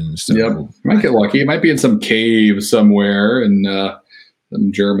refrigeration. So you might get lucky. It might be in some cave somewhere in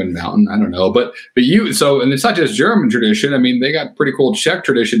some German mountain. I don't know, but and it's not just German tradition. I mean, they got pretty cool Czech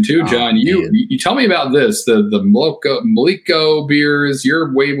tradition too, John. You tell me about this, the Mlíko beers.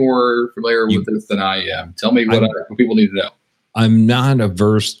 You're way more familiar with this than I am. Tell me what people need to know. I'm not a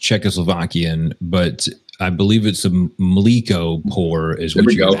versed Czechoslovakian, but I believe it's a Mlíko pour is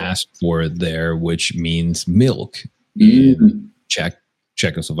what you asked for there, which means milk in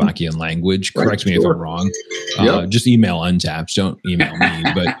Czechoslovakian language. Correct me if I'm wrong. Just email Untapped. Don't email me.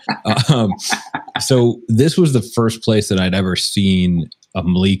 But so this was the first place that I'd ever seen a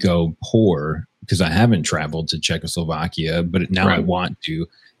Mlíko pour, because I haven't traveled to Czechoslovakia, but now I want to.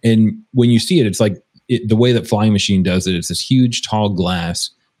 And when you see it, it's like the way that Flying Machine does it. It's this huge, tall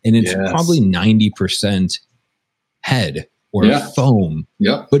glass, and it's probably 90% head or foam.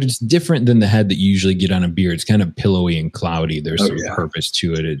 But it's different than the head that you usually get on a beer. It's kind of pillowy and cloudy. There's some purpose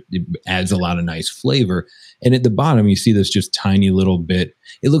to it. It adds a lot of nice flavor. And at the bottom, you see this just tiny little bit.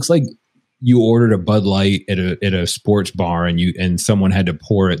 It looks like you ordered a Bud Light at a sports bar, and someone had to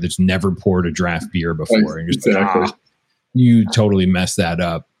pour it that's never poured a draft beer before. And you're just like, you totally messed that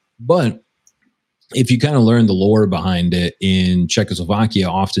up. But if you kind of learn the lore behind it, in Czechoslovakia,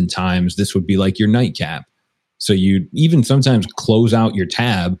 oftentimes this would be like your nightcap. So you even sometimes close out your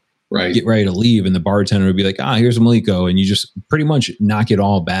tab, get ready to leave, and the bartender would be like, here's a Mlíko. And you just pretty much knock it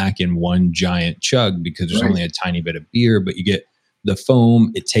all back in one giant chug, because there's only a tiny bit of beer, but you get the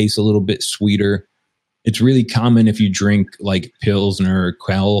foam. It tastes a little bit sweeter. It's really common if you drink like Pilsner or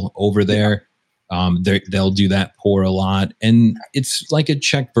Quell over there. They'll do that pour a lot. And it's like a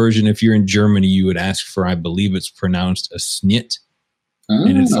Czech version. If you're in Germany, you would ask for, I believe it's pronounced a snit.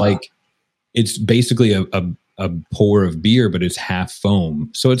 And it's basically a pour of beer, but it's half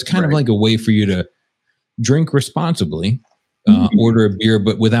foam. So it's kind of like a way for you to drink responsibly, order a beer,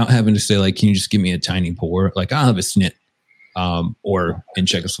 but without having to say, like, can you just give me a tiny pour? Like, I'll have a snit. Or in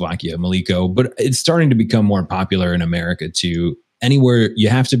Czechoslovakia, Mlíko. But it's starting to become more popular in America too. Anywhere you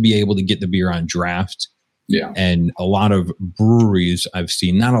have to be able to get the beer on draft. And a lot of breweries I've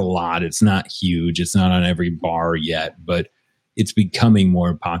seen, not a lot, it's not huge, it's not on every bar yet, but it's becoming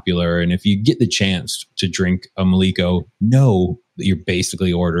more popular. And if you get the chance to drink a Mlíko, know that you're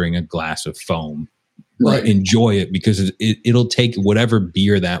basically ordering a glass of foam. But enjoy it, because it'll take whatever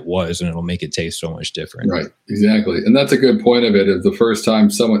beer that was and it'll make it taste so much different. Right, exactly. And that's a good point of it. Is the first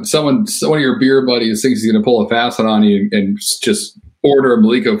time someone of your beer buddies thinks he's going to pull a fast one on you and just order a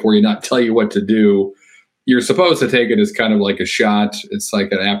Mlíko for you, not tell you what to do, you're supposed to take it as kind of like a shot. It's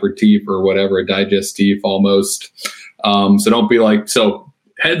like an aperitif or whatever, a digestif almost. So don't be like,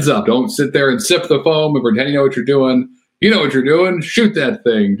 heads up, don't sit there and sip the foam and pretend you know what you're doing. You know what you're doing. Shoot that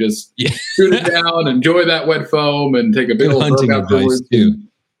thing. Just shoot it down. Enjoy that wet foam and take a big old burp afterwards. And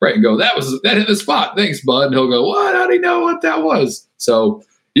go, that hit the spot. Thanks, bud. And he'll go, what? How do you know what that was? So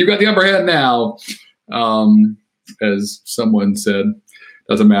you've got the upper hand now. As someone said,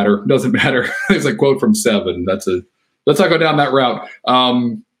 doesn't matter. It's a quote from Seven. Let's not go down that route.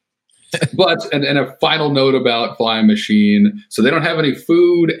 But and a final note about Flying Machine. So they don't have any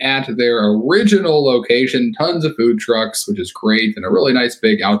food at their original location. Tons of food trucks, which is great, and a really nice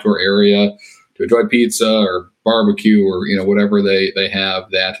big outdoor area to enjoy pizza or barbecue or whatever they have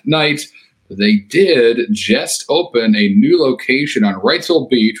that night. they did just open a new location on Wrightsville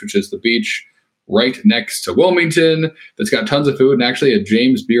Beach, which is the beach right next to Wilmington, that's got tons of food. And actually a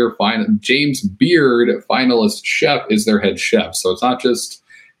James Beard finalist chef is their head chef. So it's not just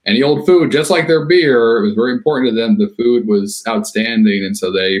any old food, just like their beer. It was very important to them. The food was outstanding. And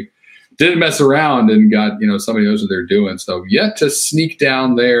so they didn't mess around and got, somebody knows what they're doing. So yet to sneak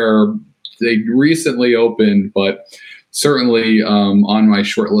down there. They recently opened, but certainly on my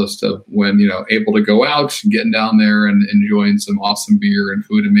short list of when, able to go out, getting down there and enjoying some awesome beer and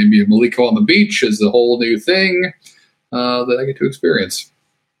food, and maybe a Maliko on the beach is a whole new thing that I get to experience.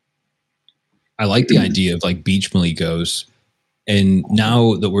 I like the idea of like beach Malikos. And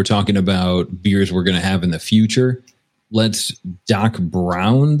now that we're talking about beers we're going to have in the future, let's Doc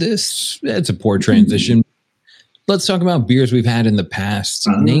Brown this. That's a poor transition. Let's talk about beers we've had in the past,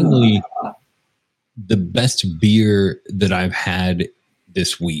 namely the best beer that I've had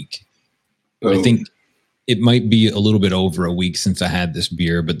this week. I think it might be a little bit over a week since I had this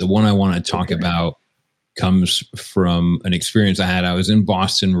beer, but the one I want to talk about comes from an experience I had. I was in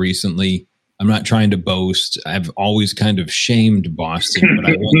Boston recently. I'm not trying to boast. I've always kind of shamed Boston, but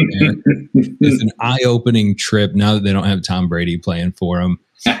I went there. It's an eye-opening trip now that they don't have Tom Brady playing for them.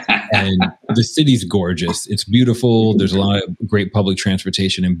 And the city's gorgeous. It's beautiful. There's a lot of great public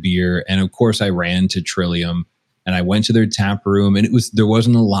transportation and beer. And of course I ran to Trillium and I went to their tap room, and there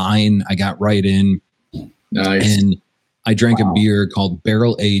wasn't a line. I got right in. Nice. And I drank a beer called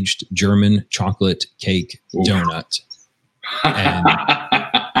Barrel Aged German Chocolate Cake Donut. And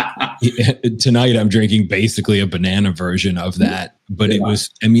tonight I'm drinking basically a banana version of that, but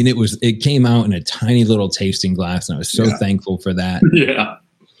it came out in a tiny little tasting glass, and I was so thankful for that. Yeah.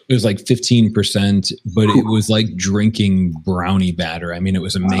 It was like 15%, but it was like drinking brownie batter. I mean, it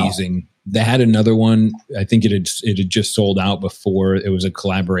was amazing. Wow. They had another one. I think it had just sold out before. It was a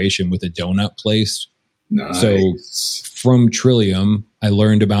collaboration with a donut place. Nice. So from Trillium, I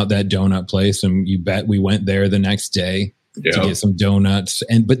learned about that donut place, and you bet we went there the next day to get some donuts.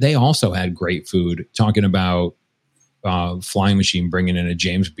 But they also had great food. Talking about Flying Machine bringing in a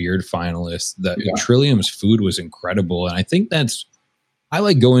James Beard finalist, Trillium's food was incredible. And I think I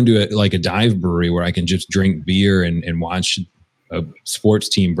like going to a dive brewery where I can just drink beer and watch a sports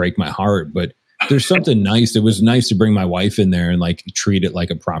team break my heart. But there's something nice. It was nice to bring my wife in there and like treat it like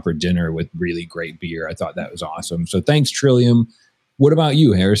a proper dinner with really great beer. I thought that was awesome. So thanks, Trillium. What about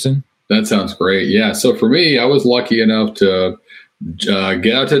you, Harrison? That sounds great. Yeah. So for me, I was lucky enough to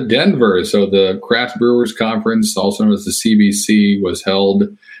get out to Denver. So the Craft Brewers Conference, also known as the CBC, was held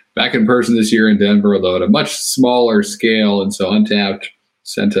back in person this year in Denver, although at a much smaller scale. And so Untappd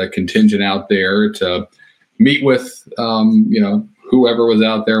sent a contingent out there to meet with, whoever was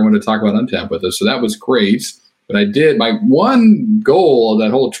out there and wanted to talk about Untappd with us. So that was great. But I did my one goal of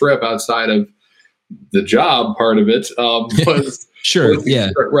that whole trip outside of the job part of it was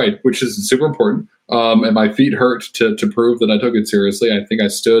right, which is super important. And my feet hurt to prove that I took it seriously. I think I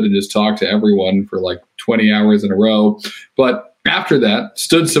stood and just talked to everyone for like 20 hours in a row. But after that,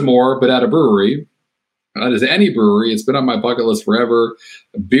 stood some more, but at a brewery. Not as any brewery. It's been on my bucket list forever.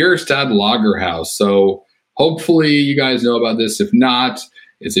 Bierstadt Lagerhaus. So hopefully you guys know about this. If not,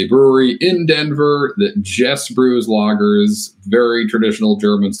 it's a brewery in Denver that just brews lagers, very traditional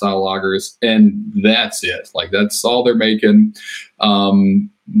German style lagers, and that's it. Like that's all they're making,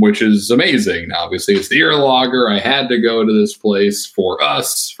 which is amazing. Obviously, it's the year lager. I had to go to this place for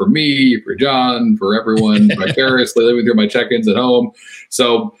us, for me, for John, for everyone, vicariously living through my check-ins at home.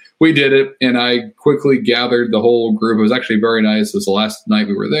 So we did it, and I quickly gathered the whole group. It was actually very nice. It was the last night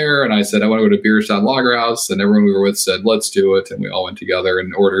we were there, and I said, I want to go to Bierstadt Lagerhaus, and everyone we were with said, let's do it, and we all went together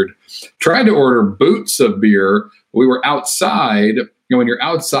and tried to order boots of beer. We were outside. When you're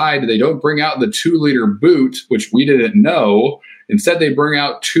outside, they don't bring out the 2-liter boot, which we didn't know. Instead, they bring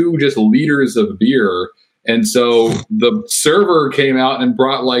out 2 just liters of beer. And so the server came out and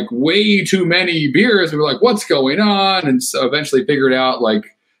brought like way too many beers. We were like, what's going on? And so eventually figured out like,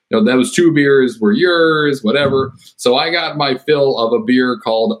 those 2 beers were yours, whatever. So I got my fill of a beer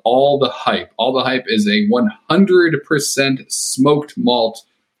called All the Hype. All the Hype is a 100% smoked malt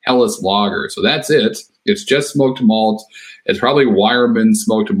Helles lager. So that's it. It's just smoked malt. It's probably Weyermann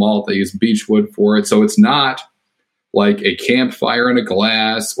smoked malt. They use beechwood for it. So it's not like a campfire in a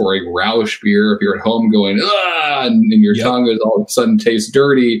glass or a Rausch beer if you're at home going, and your tongue is all of a sudden tastes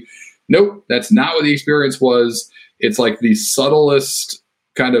dirty. Nope, that's not what the experience was. It's like the subtlest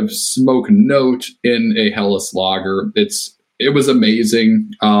kind of smoke note in a Helles lager. It was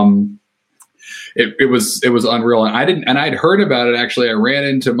amazing. It was unreal. And I'd heard about it. Actually, I ran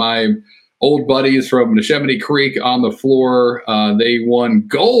into my old buddies from Neshaminy Creek on the floor. They won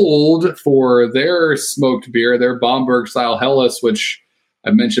gold for their smoked beer, their Bomberg style Helles, which I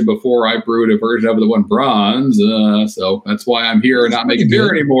mentioned before. I brewed a version of it that won bronze, so that's why I'm here and not making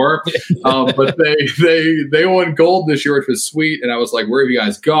beer anymore. But they won gold this year, which was sweet. And I was like, "Where have you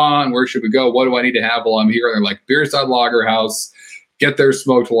guys gone? Where should we go? What do I need to have while I'm here?" And they're like, "Bierside Lager House. Get their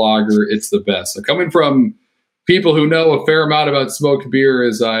smoked lager. It's the best." So coming from people who know a fair amount about smoked beer,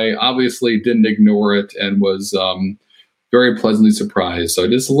 as I obviously didn't ignore it and was very pleasantly surprised. So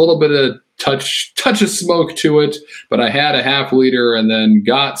just a little bit of touch of smoke to it, but I had a half liter and then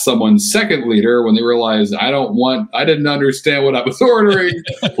got someone's second liter when they realized I didn't understand what I was ordering.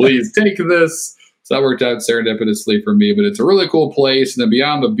 Please take this. So that worked out serendipitously for me, but it's a really cool place. And then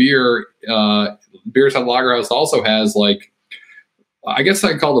beyond the beer, Bierside Lager House also has I guess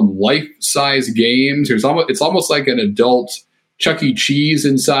I call them life-size games. It's almost like an adult Chuck E. Cheese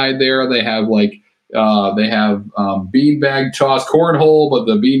inside there. They have beanbag toss cornhole, but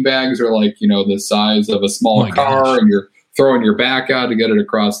the beanbags are the size of a small car, and you're throwing your back out to get it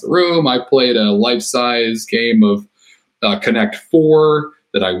across the room. I played a life-size game of Connect 4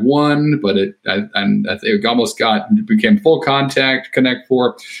 that I won, but it became full contact Connect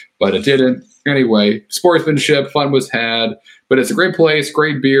 4, but it didn't. Anyway, sportsmanship, fun was had, but it's a great place,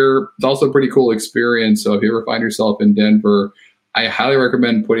 great beer. It's also a pretty cool experience. So if you ever find yourself in Denver, I highly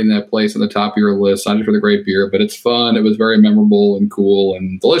recommend putting that place on the top of your list, not just for the great beer, but it's fun. It was very memorable and cool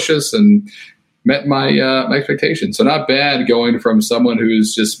and delicious and met my expectations. So not bad going from someone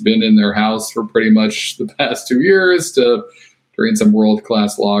who's just been in their house for pretty much the past 2 years to drinking some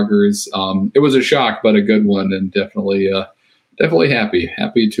world-class lagers. It was a shock, but a good one, and definitely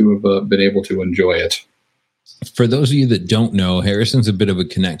happy to have been able to enjoy it. For those of you that don't know, Harrison's a bit of a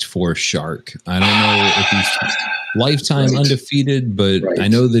Connect 4 shark. I don't know if he's lifetime undefeated, but I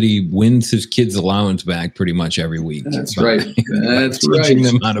know that he wins his kids' allowance back pretty much every week. That's right. That's right. Teaching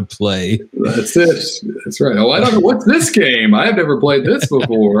them how to play. That's it. That's right. Oh, I don't know. What's this game? I've never played this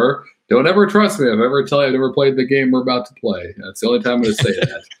before. Don't ever trust me if I ever tell you I've never played the game we're about to play. That's the only time I'm going to say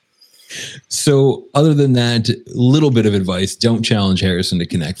that. So other than that, little bit of advice, don't challenge Harrison to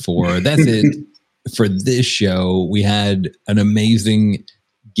Connect 4. That's it for this show. We had an amazing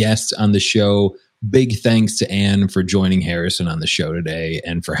guest on the show. Big thanks to Anne for joining Harrison on the show today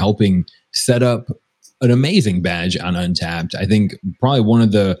and for helping set up an amazing badge on Untappd. I think probably one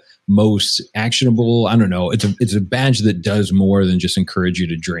of the most actionable, I don't know, it's a badge that does more than just encourage you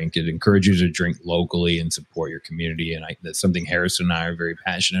to drink. It encourages you to drink locally and support your community. And that's something Harrison and I are very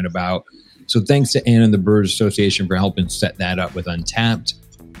passionate about. So thanks to Anne and the Brewers Association for helping set that up with Untappd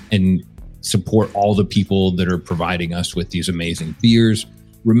and support all the people that are providing us with these amazing beers.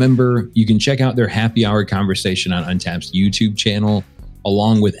 Remember, you can check out their happy hour conversation on Untappd's YouTube channel,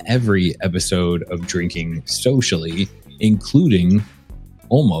 along with every episode of Drinking Socially, including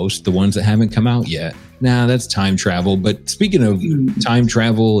almost the ones that haven't come out yet. Nah, that's time travel. But speaking of time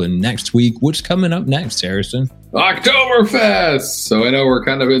travel and next week, what's coming up next, Harrison? Oktoberfest! So I know we're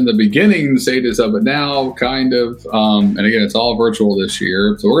kind of in the beginning stages of it now, kind of. And again, it's all virtual this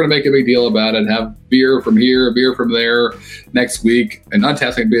year. So we're going to make a big deal about it, have beer from here, beer from there next week. And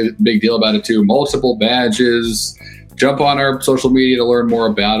Untappd's going to be a big deal about it too. Multiple badges. Jump on our social media to learn more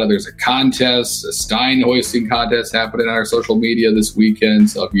about it. There's a contest, a Stein hoisting contest happening on our social media this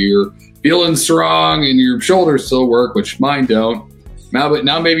weekend. So if you're feeling strong and your shoulders still work, which mine don't,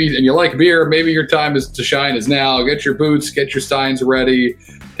 now maybe, and you like beer, maybe your time to shine is now. Get your boots, get your Steins ready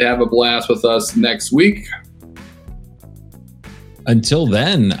to have a blast with us next week. Until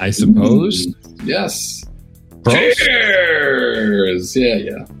then, I suppose. Yes. Prost. Cheers!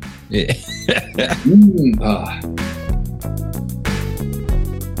 Yeah.